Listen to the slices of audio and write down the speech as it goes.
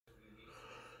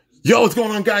Yo, what's going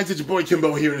on, guys? It's your boy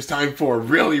Kimbo here, and it's time for a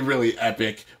really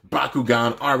epic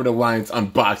Bakugan Armored Alliance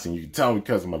unboxing. You can tell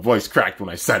because my voice cracked when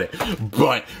I said it.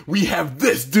 But we have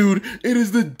this, dude. It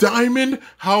is the Diamond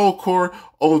Howlkor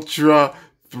Ultra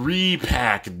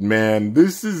 3-pack, man.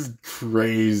 This is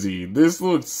crazy. This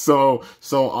looks so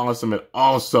awesome. And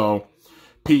also,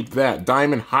 peep that.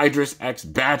 Diamond Hydrus X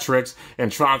Batrix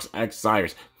and Trox X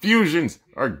Cyrus. Fusions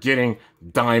are getting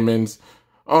diamonds.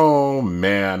 Oh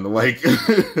man, like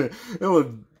it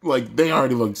look like they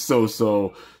already look so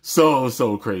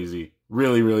crazy.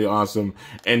 Really awesome.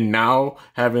 And now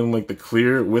having like the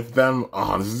clear with them,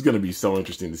 oh, this is gonna be so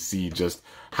interesting to see just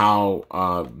how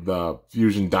the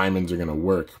fusion diamonds are gonna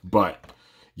work. But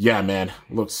yeah, man,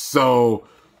 looks so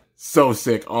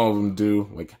sick. All of them do.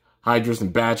 Like Hydrus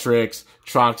and Batrix,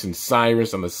 Trox and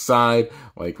Cyrus on the side.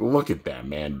 Like, look at that,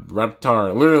 man.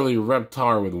 Reptar, literally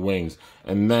Reptar with wings.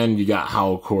 And then you got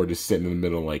Howlkor just sitting in the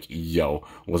middle like, yo,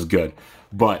 what's good?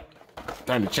 But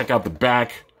time to check out the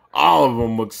back. All of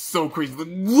them look so crazy.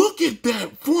 Look at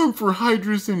that form for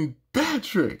Hydrus and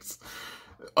Batrix.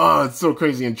 Oh, it's so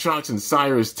crazy. And Trox and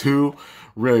Cyrus, too.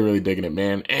 Really digging it,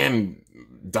 man. And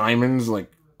diamonds,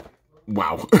 like,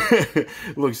 wow.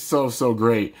 Looks so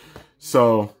great.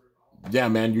 So yeah,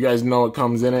 man, you guys know what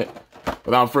comes in it.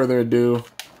 Without further ado,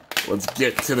 let's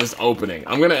get to this opening.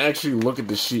 I'm going to actually look at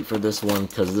the sheet for this one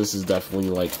because this is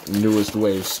definitely like newest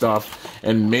wave stuff.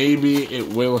 And maybe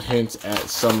it will hint at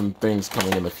some things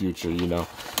coming in the future, you know.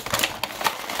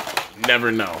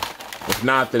 Never know. If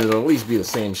not, then it'll at least be the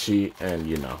same sheet and,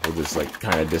 you know, we'll just like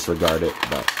kind of disregard it.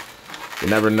 But you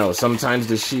never know. Sometimes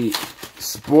the sheet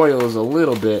spoils a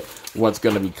little bit what's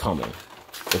going to be coming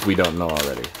if we don't know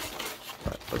already.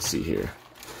 Right, let's see here.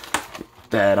 Get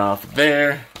that off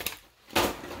there.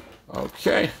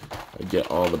 Okay. I get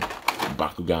all the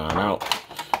Bakugan out.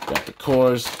 Got the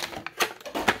cores.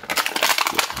 Get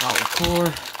Howlkor.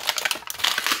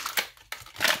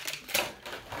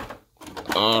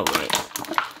 Alright.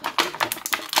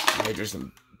 Hydrus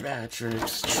and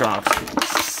Batrix. Trox and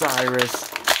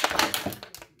Cyrus.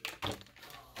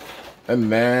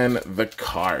 And then the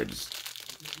cards.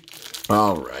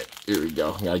 Alright. Here we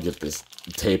go. Gotta get this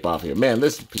tape off here. Man,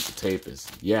 this piece of tape is,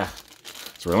 yeah,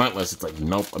 it's relentless. It's like,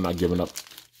 nope, I'm not giving up.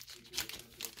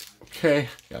 Okay,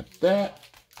 got that.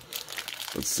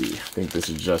 Let's see. I think this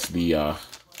is just the,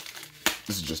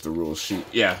 rule sheet.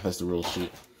 Yeah, that's the rule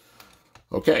sheet.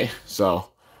 Okay, so,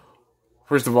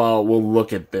 first of all, we'll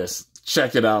look at this.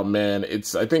 Check it out, man.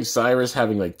 It's, I think Cyrus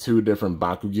having like 2 different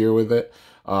Baku gear with it.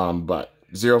 But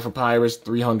 0 for Pyrus,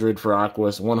 300 for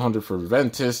Aquas, 100 for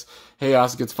Ventus,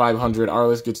 Chaos gets 500,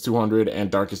 Arliss gets 200,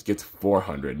 and Darkest gets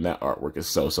 400. And that artwork is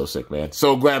so sick, man.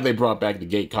 So glad they brought back the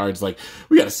gate cards. Like,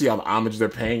 we got to see all the homage they're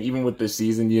paying. Even with this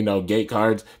season, you know, gate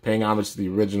cards paying homage to the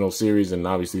original series and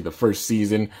obviously the first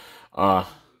season. Yeah,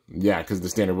 because the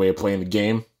standard way of playing the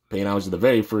game, paying homage to the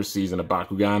very first season of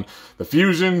Bakugan. The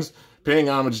fusions paying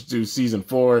homage to season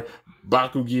 4.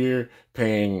 Baku gear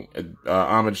paying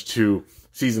homage to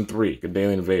Season 3,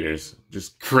 Gandalian Invaders.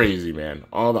 Just crazy, man.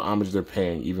 All the homage they're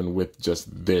paying, even with just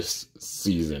this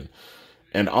season.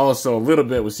 And also a little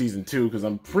bit with Season 2, because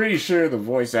I'm pretty sure the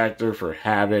voice actor for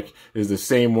Havoc is the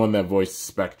same one that voiced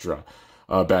Spectra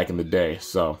back in the day.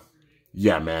 So,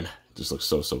 yeah, man. Just looks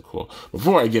so cool.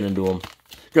 Before I get into them,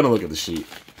 gonna look at the sheet.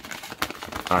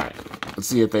 Alright, let's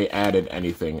see if they added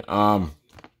anything. No,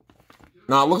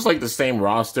 it looks like the same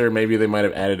roster. Maybe they might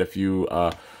have added a few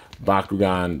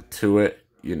Bakugan to it,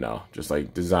 you know, just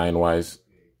like design-wise.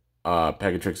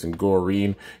 Pegatrix and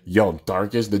Goreen. Yo,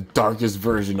 the darkest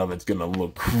version of it's gonna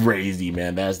look crazy,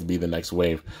 man. That has to be the next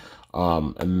wave.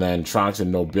 And then Trox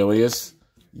and Nobilius.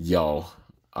 Yo,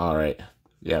 alright.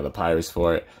 Yeah, the Pyrus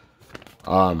for it.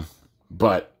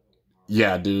 But,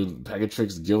 yeah, dude,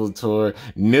 Pegatrix, Gildator,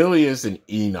 Nilius, and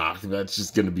Enoch. That's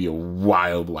just gonna be a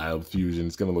wild fusion.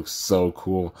 It's gonna look so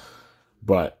cool.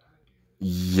 But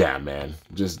yeah, man,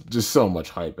 just so much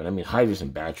hype. And I mean, Hydrus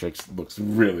and Batrix looks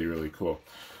really cool.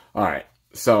 All right,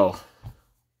 so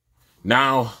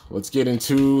now let's get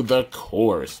into the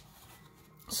cores.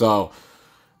 So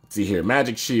let's see here,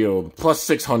 Magic Shield plus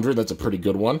 600. That's a pretty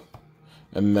good one.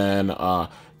 And then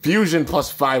Fusion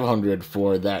plus 500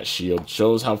 for that shield.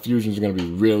 Shows how fusions are going to be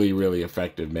really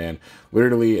effective, man.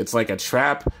 Literally, it's like a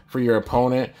trap for your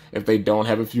opponent if they don't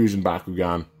have a fusion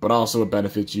Bakugan, but also it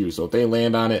benefits you. So if they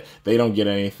land on it, they don't get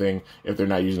anything if they're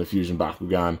not using a fusion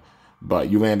Bakugan. But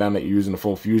you land on it, you're using a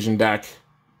full fusion deck,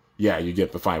 yeah, you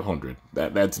get the 500.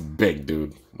 That's big,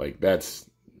 dude. Like, there's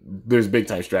big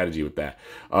time strategy with that.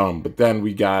 But then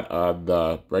we got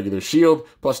the regular shield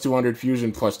plus 200,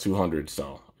 fusion plus 200.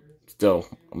 So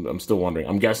I'm still wondering.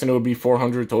 I'm guessing it would be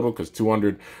 400 total because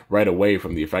 200 right away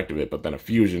from the effect of it, but then a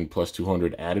fusion plus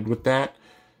 200 added with that.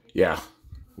 Yeah,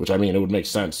 which I mean, it would make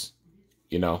sense.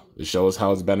 You know, it shows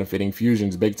how it's benefiting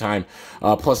fusions big time.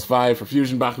 Plus 5 for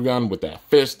fusion Bakugan with that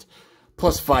fist.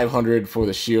 Plus 500 for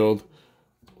the shield.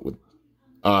 With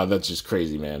that's just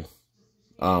crazy, man.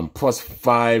 Plus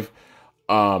 5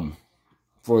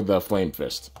 for the flame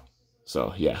fist.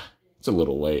 So yeah, it's a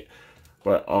little late,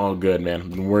 but all good, man. I've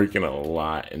been working a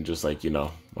lot, and just like, you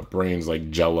know, my brain's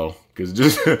like jello, because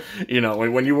just, you know,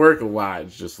 when you work a lot,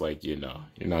 it's just like, you know,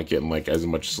 you're not getting like as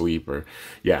much sleep, or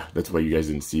yeah, that's why you guys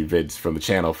didn't see vids from the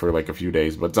channel for like a few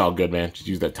days, but it's all good, man. Just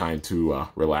use that time to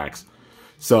relax.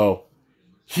 So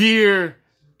here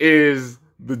is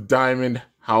the Diamond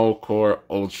Howlkor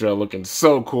Ultra, looking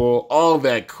so cool. All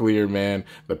that clear, man.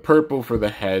 The purple for the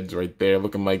heads right there,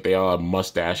 looking like they all have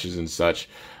mustaches and such.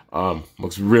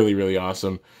 Looks really, really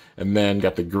awesome. And then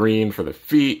got the green for the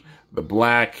feet, the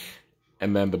black,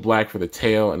 and then the black for the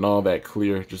tail, and all that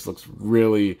clear. Just looks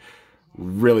really,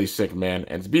 really sick, man.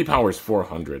 And its B power is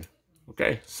 400.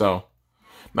 Okay, so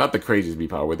not the craziest B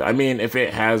power with it. I mean, if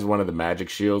it has one of the magic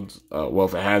shields, well,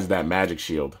 if it has that magic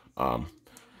shield,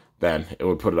 then it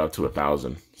would put it up to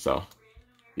 1,000. So,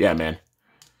 yeah, man.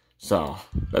 So,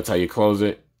 that's how you close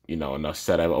it. You know, enough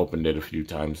said, I've opened it a few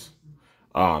times.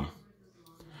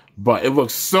 But it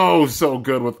looks so, so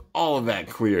good with all of that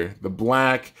clear. The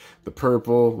black, the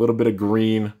purple, a little bit of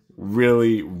green.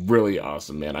 Really, really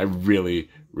awesome, man. I really,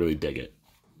 really dig it.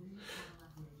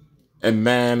 And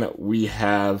then we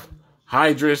have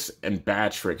Hydrus and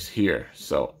Batrix here.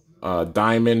 So,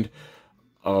 Diamond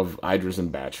of Hydrus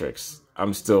and Batrix.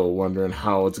 I'm still wondering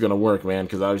how it's gonna work, man,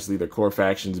 because obviously the core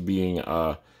factions being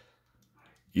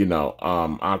you know,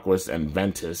 Aquas and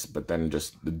Ventus, but then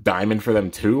just the diamond for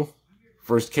them too.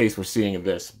 First case we're seeing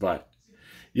this, but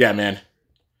yeah, man.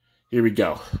 Here we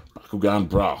go. Bakugan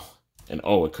Brawl. And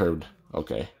oh, it curved.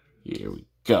 Okay, here we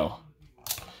go.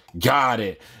 Got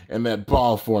it. And that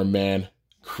ball form, man.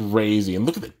 Crazy. And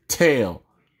look at the tail.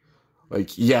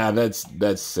 Like, yeah, that's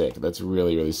sick. That's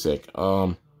really, really sick.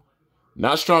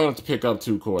 Not strong enough to pick up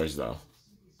 2 cores, though.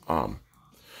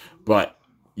 But,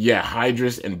 yeah,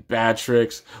 Hydrus and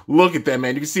Batrix. Look at that,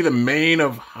 man. You can see the mane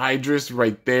of Hydrus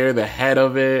right there, the head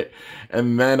of it,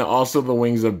 and then also the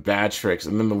wings of Batrix,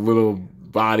 and then the little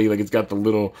body, like, it's got the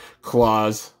little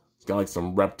claws. It's got, like,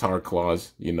 some Reptar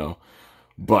claws, you know.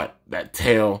 But that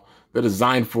tail, the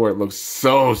design for it looks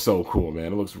so, so cool,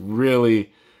 man. It looks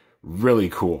really, really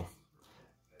cool.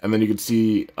 And then you can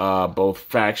see both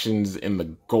factions in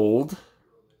the gold.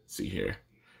 Let's see here.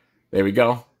 There we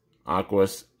go.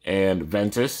 Aquas and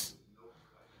Ventus.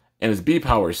 And his B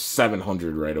power is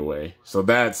 700 right away. So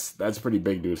that's pretty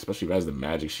big, dude, especially if it has the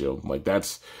magic shield. Like,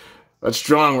 that's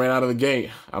strong right out of the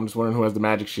gate. I'm just wondering who has the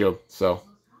magic shield. So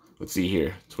let's see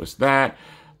here. Twist that.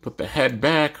 Put the head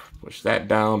back. Push that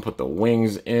down. Put the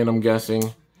wings in, I'm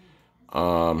guessing.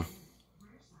 Oh,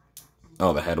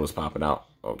 the head was popping out.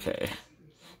 Okay.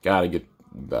 Gotta get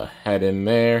the head in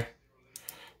there.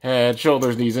 Head,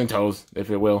 shoulders, knees, and toes,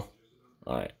 if it will.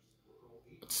 Alright.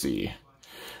 Let's see.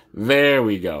 There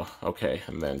we go. Okay,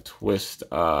 and then twist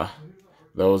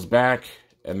those back.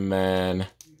 And then,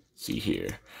 see here.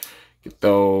 Get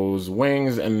those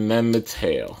wings, and then the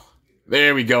tail.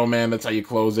 There we go, man. That's how you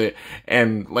close it.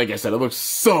 And like I said, it looks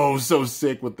so, so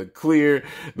sick with the clear,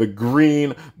 the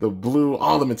green, the blue,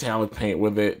 all the metallic paint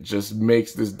with it. Just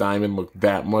makes this diamond look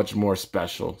that much more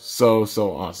special. So,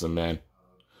 so awesome, man.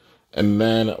 And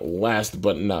then last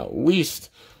but not least,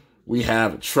 we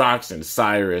have Trox and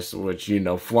Cyrus, which, you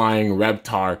know, flying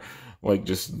Reptar, like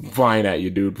just flying at you,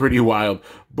 dude. Pretty wild.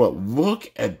 But look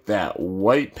at that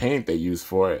white paint they use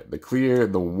for it. The clear,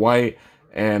 the white,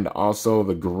 and also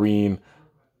the green.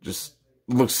 Just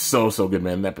looks so, so good,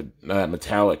 man. That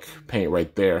metallic paint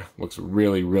right there looks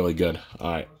really, really good.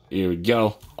 All right, here we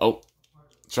go. Oh,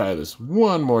 try this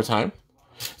one more time.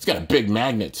 It's got a big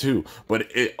magnet too,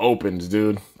 but it opens,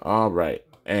 dude. All right,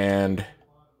 and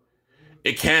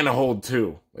it can hold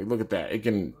two. Like, look at that. It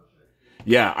can,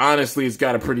 yeah, honestly, it's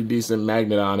got a pretty decent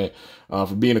magnet on it.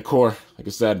 For being a core, like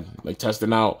I said, like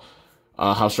testing out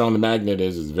how strong the magnet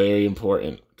is very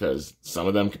important, because some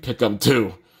of them can pick up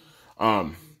two.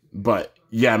 But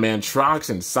yeah, man, Trox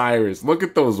and Cyrus, look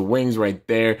at those wings right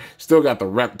there. Still got the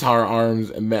Reptar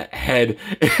arms and that head.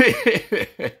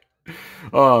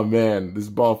 Oh man, this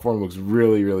ball form looks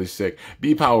really, really sick.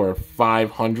 B power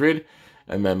 500.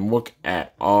 And then look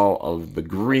at all of the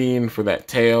green for that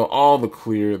tail, all the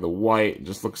clear, the white,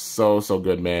 just looks so, so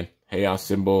good, man. Chaos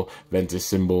symbol, Ventus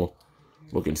symbol,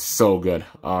 looking so good.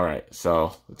 All right,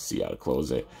 so let's see how to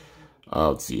close it.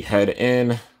 Let's see, head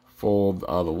in, Fold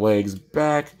the legs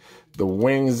back, the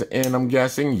wings in, I'm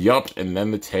guessing. Yup, and then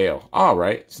the tail. All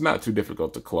right, it's not too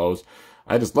difficult to close.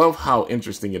 I just love how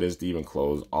interesting it is to even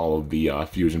close all of the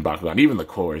Fusion Bakugan, even the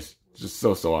cores. It's just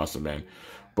so awesome, man.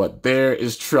 But there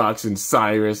is Trox and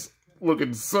Cyrus,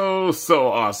 looking so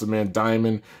awesome, man.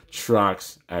 Diamond,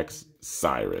 Trox, X,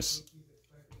 Cyrus.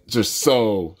 Just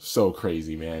so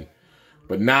crazy, man.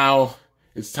 But now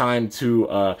it's time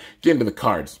to get into the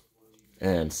cards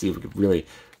and see if we can really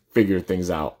figure things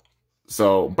out.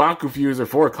 So Baku Fuser,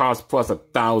 4 cost plus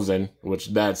 1,000,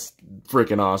 which that's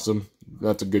freaking awesome.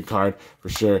 That's a good card for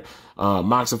sure.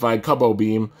 Moxified Kubo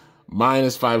Beam,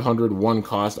 minus 500, 1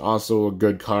 cost, also a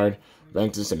good card.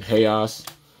 Ventus and Chaos.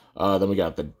 Then we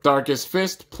got the Darkest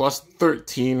Fist, plus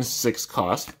 13, 6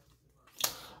 cost.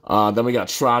 Then we got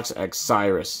Trox X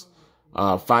Cyrus,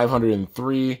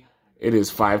 503. It is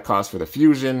 5 cost for the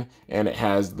fusion, and it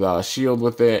has the shield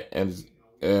with it, and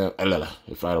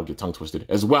if I don't get tongue twisted,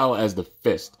 as well as the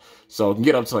fist. So it can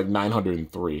get up to like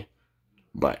 903.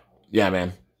 But yeah,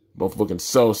 man, both looking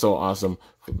so awesome.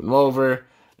 Flipping them over,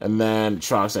 and then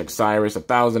Trox X Cyrus,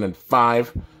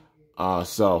 1,005.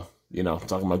 So, you know,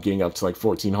 talking about getting up to like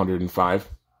 1,405,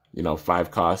 you know,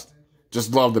 5 cost.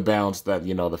 Just love the balance that,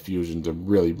 you know, the fusions are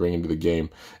really bringing to the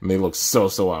game. And they look so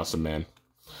awesome, man.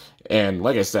 And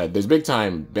like I said, there's big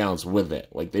time balance with it.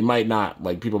 Like, they might not,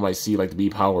 like, people might see, like, the B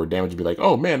power or damage and be like,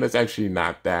 oh, man, that's actually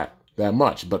not that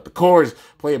much. But the cores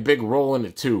play a big role in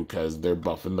it, too, because they're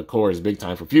buffing the cores big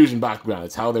time for Fusion Bakugan.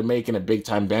 It's how they're making a big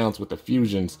time balance with the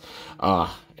fusions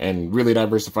and really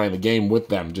diversifying the game with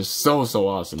them. Just so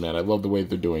awesome, man. I love the way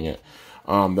they're doing it.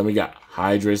 Then we got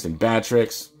Hydrus and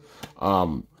Batrix.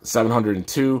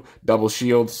 702 double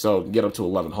shield, so get up to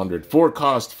 1,100. 4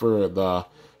 cost for the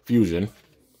fusion.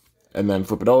 And then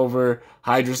flip it over.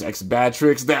 Hydrus X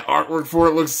Batrix. That artwork for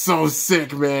it looks so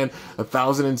sick, man.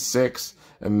 1,006.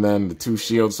 And then the 2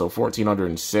 shields, so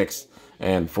 1,406.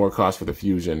 And 4 cost for the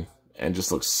fusion. And just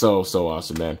looks so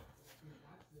awesome, man.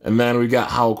 And then we got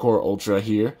Howlkor Ultra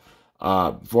here.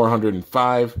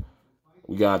 405.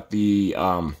 We got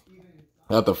the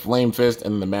Flame Fist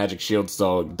and the Magic Shield,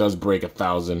 so it does break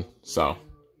 1,000. So,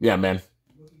 yeah, man.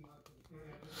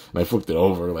 And I flipped it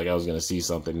over like I was going to see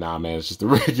something. Nah, man, it's just a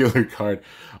regular card.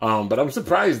 But I'm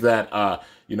surprised that,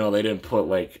 you know, they didn't put,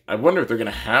 like, I wonder if they're going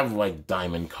to have, like,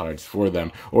 diamond cards for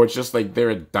them. Or it's just, like, they're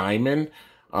a diamond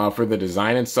for the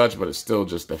design and such, but it's still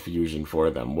just a fusion for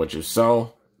them, which is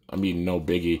so, I mean, no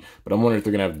biggie. But I'm wondering if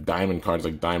they're going to have diamond cards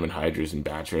like Diamond Hydrus and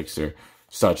Batrix or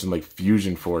such, and, like,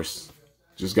 Fusion Force.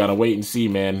 Just got to wait and see,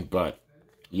 man. But,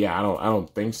 yeah, I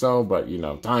don't think so. But, you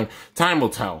know, time will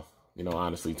tell. You know,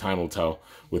 honestly, time will tell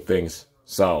with things.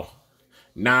 So,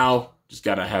 now, just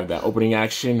got to have that opening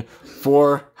action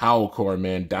for Howlkor,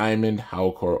 man. Diamond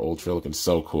Howlkor Ultra, looking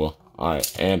so cool. All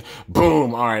right, and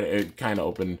boom. All right, it kind of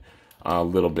opened a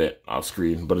little bit off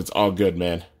screen, but it's all good,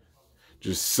 man.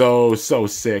 Just so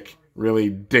sick. Really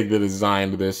dig the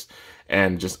design of this,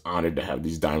 and just honored to have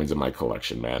these diamonds in my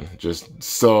collection, man. Just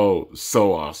so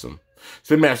awesome.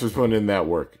 Spin Master's putting in that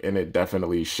work, and it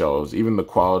definitely shows. Even the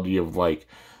quality of, like,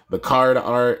 the card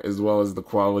art, as well as the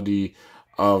quality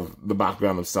of the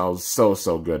Bakugan themselves,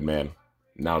 so good, man.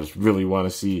 Now just really want to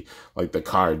see, like, the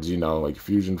cards, you know, like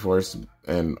Fusion Force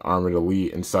and Armored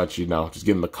Elite and such, you know, just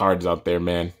getting the cards out there,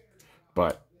 man.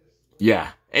 But,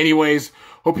 yeah. Anyways,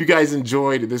 hope you guys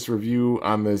enjoyed this review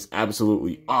on this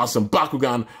absolutely awesome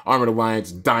Bakugan Armored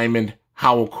Alliance Diamond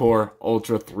Howlkor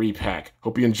Ultra 3-pack.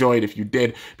 Hope you enjoyed. If you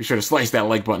did, be sure to slice that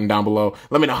like button down below.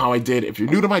 Let me know how I did. If you're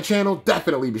new to my channel,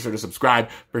 definitely be sure to subscribe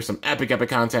for some epic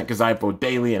content, because I upload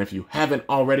daily. And if you haven't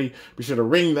already, be sure to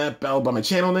ring that bell by my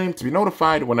channel name to be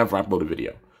notified whenever I upload a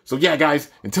video. So yeah, guys,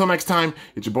 until next time,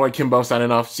 it's your boy Kimbo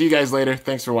signing off. See you guys later.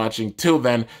 Thanks for watching. Till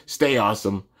then, stay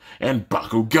awesome. And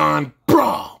Bakugan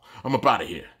Brawl! I'm up out of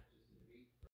here.